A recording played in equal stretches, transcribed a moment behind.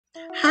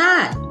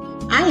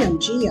am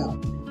Geo,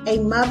 a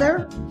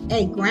mother,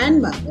 a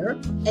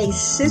grandmother, a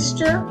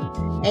sister,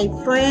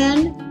 a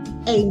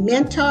friend, a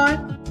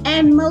mentor,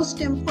 and most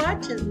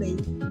importantly,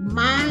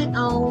 my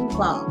own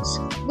boss.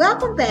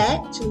 Welcome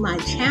back to my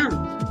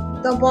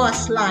channel, The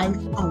Boss Life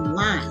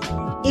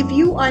Online. If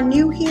you are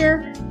new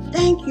here,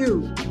 thank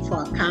you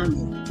for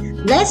coming.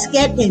 Let's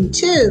get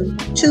into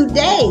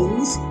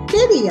today's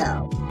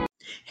video.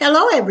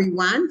 Hello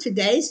everyone.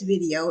 Today's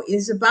video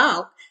is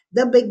about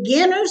the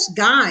beginner's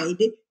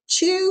guide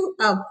to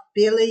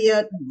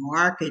affiliate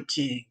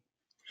marketing.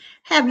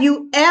 Have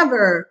you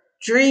ever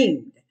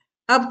dreamed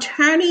of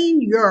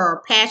turning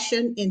your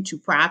passion into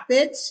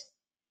profits?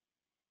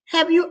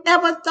 Have you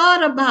ever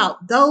thought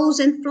about those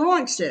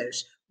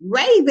influencers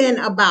raving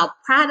about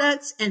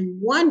products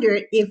and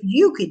wondered if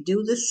you could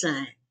do the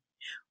same?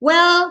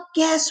 Well,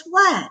 guess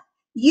what?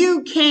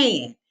 You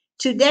can.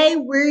 Today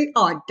we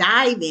are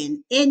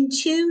diving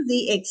into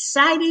the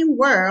exciting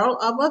world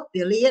of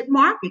affiliate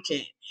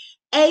marketing,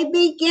 a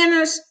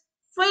beginner's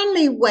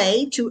friendly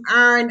way to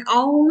earn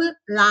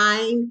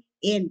online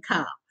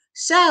income.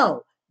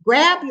 So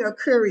grab your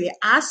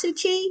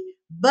curiosity,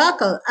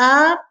 buckle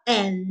up,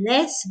 and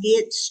let's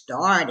get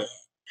started.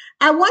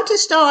 I want to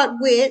start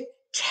with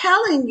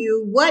telling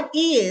you what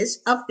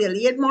is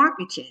affiliate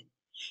marketing.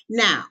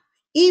 Now,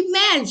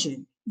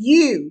 imagine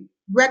you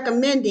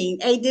recommending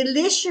a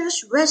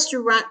delicious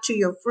restaurant to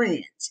your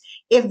friends.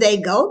 If they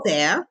go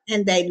there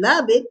and they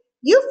love it,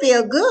 you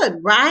feel good,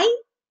 right?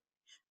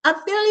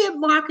 Affiliate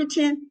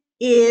marketing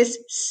is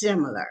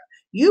similar.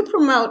 You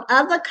promote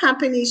other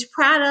companies'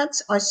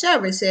 products or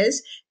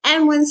services,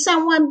 and when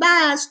someone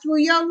buys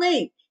through your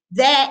link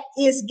that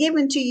is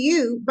given to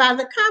you by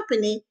the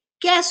company,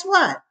 guess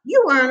what?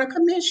 You earn a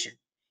commission.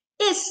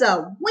 It's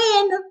a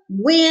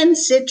win-win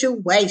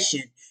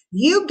situation.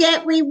 You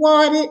get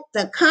rewarded,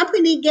 the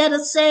company get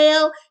a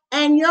sale,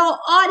 and your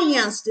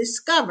audience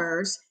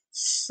discovers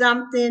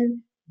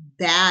something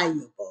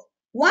valuable.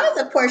 One of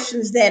the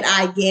questions that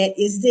I get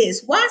is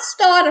this: why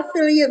start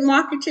affiliate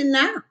marketing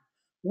now?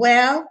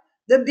 Well,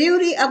 the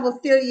beauty of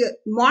affiliate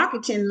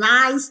marketing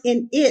lies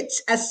in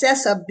its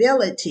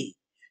accessibility.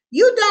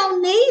 You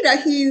don't need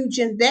a huge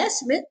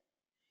investment,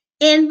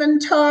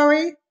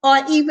 inventory,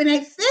 or even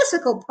a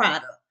physical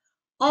product.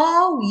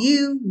 All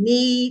you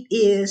need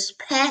is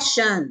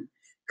passion,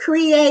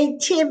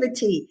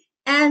 creativity,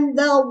 and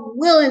the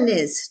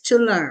willingness to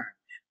learn.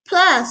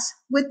 Plus,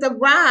 with the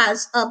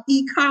rise of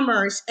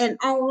e-commerce and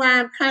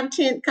online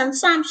content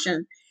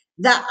consumption,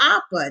 the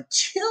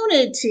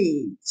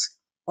opportunities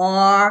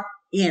are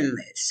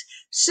endless.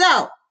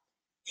 So,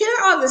 here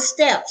are the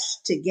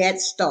steps to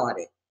get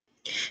started.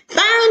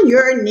 Find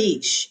your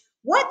niche.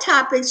 What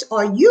topics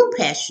are you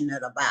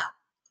passionate about?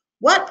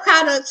 What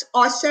products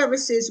or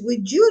services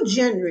would you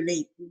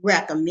generally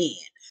recommend?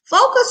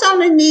 Focus on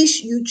the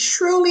niche you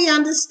truly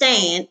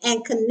understand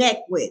and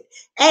connect with,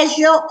 as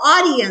your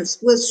audience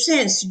will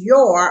sense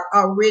your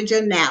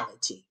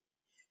originality.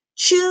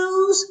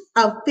 Choose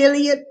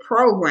affiliate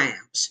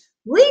programs.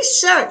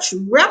 Research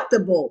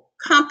reputable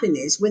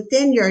companies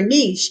within your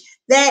niche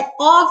that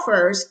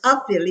offers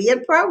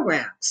affiliate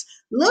programs.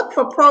 Look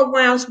for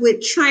programs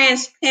with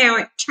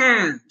transparent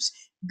terms,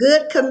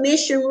 good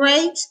commission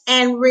rates,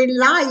 and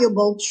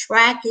reliable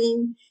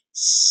tracking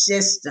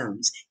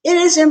systems. It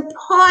is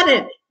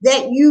important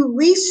that you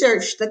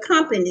research the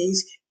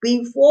companies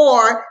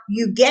before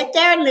you get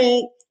their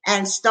link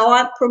and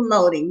start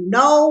promoting.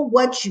 Know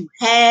what you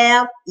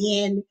have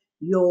in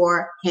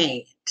your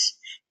hands.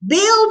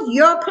 Build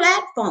your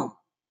platform,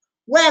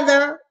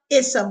 whether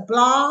it's a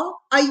blog,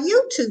 a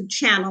YouTube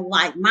channel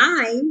like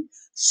mine,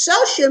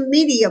 social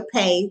media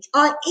page,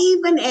 or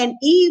even an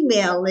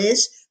email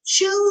list.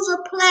 Choose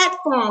a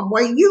platform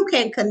where you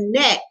can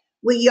connect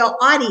with your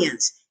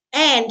audience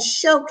and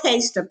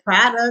showcase the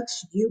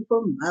products you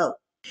promote.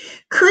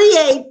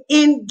 Create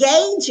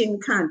engaging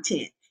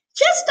content.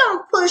 Just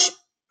don't push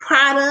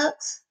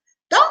products.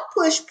 Don't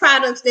push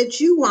products that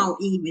you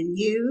won't even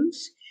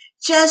use.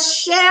 Just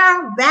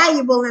share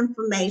valuable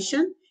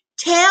information,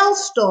 tell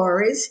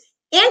stories,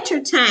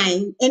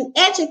 entertain, and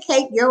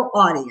educate your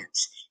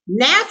audience.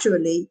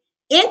 Naturally,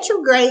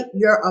 integrate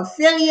your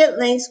affiliate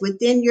links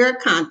within your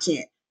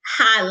content,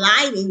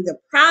 highlighting the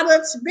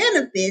product's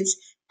benefits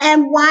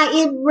and why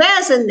it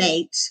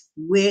resonates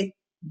with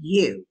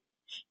you.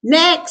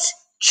 Next,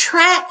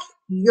 track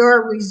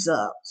your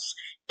results.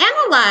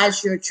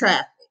 Analyze your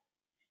traffic,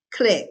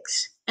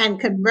 clicks, and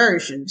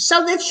conversions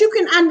so that you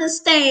can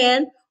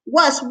understand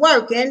what's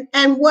working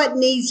and what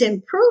needs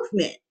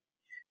improvement.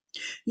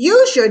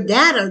 Use your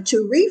data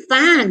to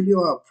refine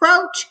your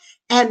approach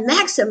and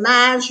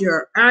maximize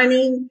your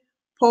earning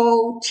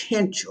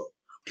potential.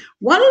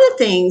 One of the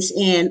things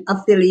in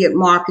affiliate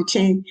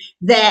marketing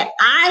that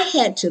I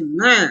had to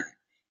learn,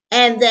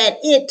 and that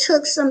it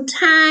took some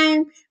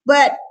time,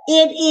 but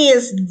it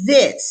is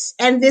this,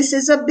 and this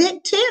is a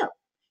big tip: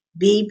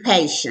 be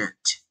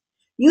patient.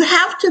 You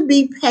have to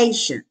be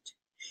patient.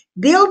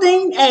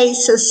 Building a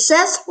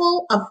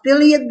successful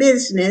affiliate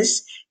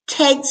business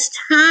takes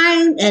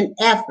time and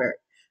effort.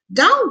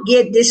 Don't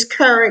get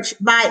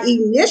discouraged by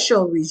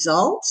initial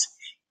results.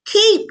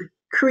 Keep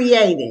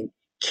creating,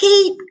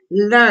 keep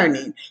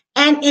learning,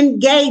 and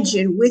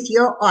engaging with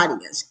your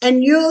audience,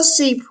 and you'll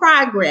see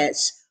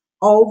progress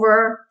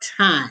over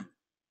time.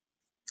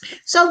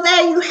 So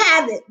there you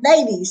have it,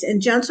 ladies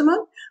and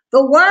gentlemen.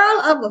 The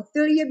world of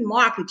affiliate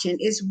marketing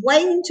is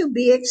waiting to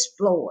be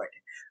explored.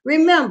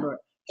 Remember,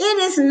 it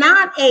is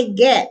not a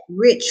get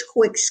rich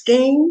quick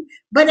scheme,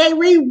 but a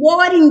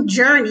rewarding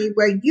journey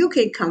where you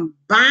can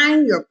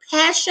combine your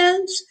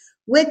passions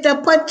with the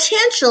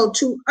potential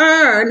to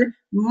earn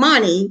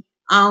money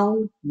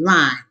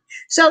online.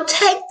 So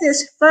take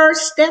this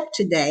first step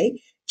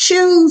today.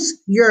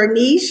 Choose your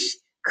niche,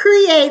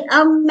 create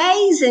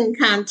amazing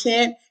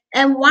content,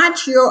 and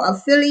watch your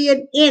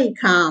affiliate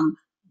income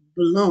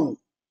bloom.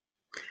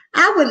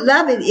 I would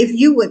love it if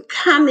you would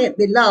comment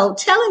below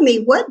telling me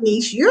what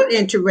niche you're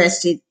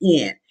interested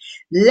in.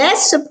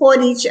 Let's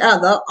support each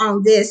other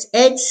on this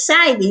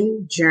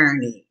exciting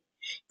journey.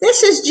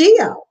 This is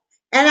Geo,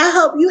 and I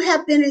hope you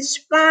have been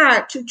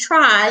inspired to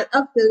try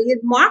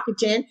affiliate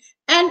marketing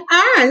and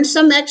earn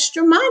some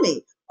extra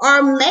money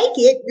or make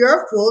it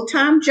your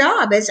full-time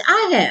job as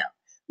I have.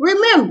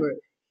 Remember,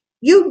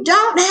 you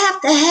don't have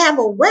to have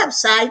a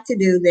website to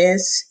do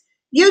this.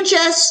 You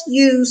just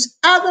use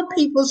other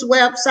people's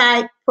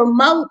website,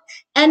 promote,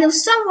 and if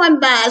someone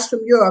buys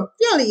from your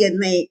affiliate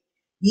link,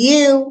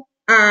 you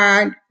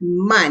earn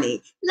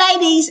money.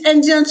 Ladies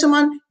and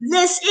gentlemen,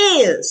 this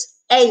is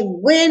a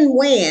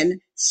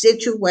win-win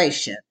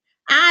situation.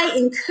 I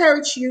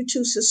encourage you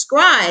to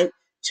subscribe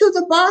to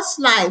the Boss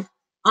Life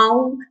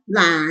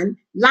Online,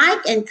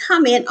 like and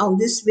comment on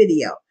this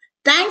video.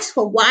 Thanks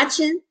for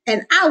watching,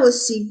 and I will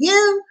see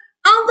you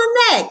on the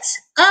next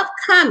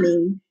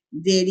upcoming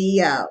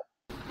video.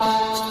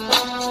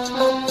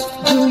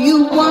 Do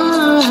you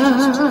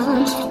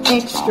want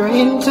extra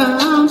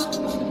income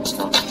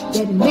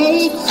that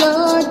makes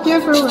a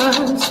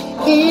difference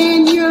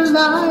in your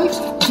life?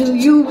 Do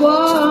you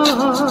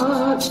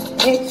want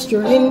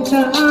extra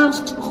income?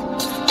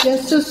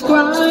 Just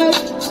subscribe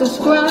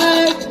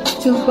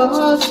to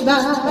Boss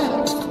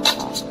Life.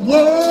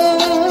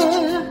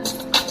 Yeah,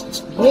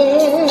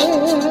 yeah.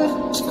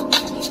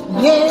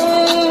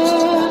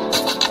 Yeah,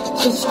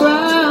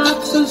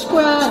 subscribe,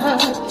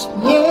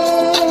 yeah,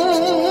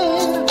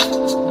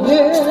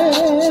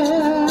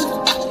 yeah,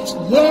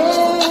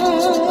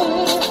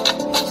 yeah,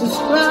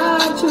 subscribe.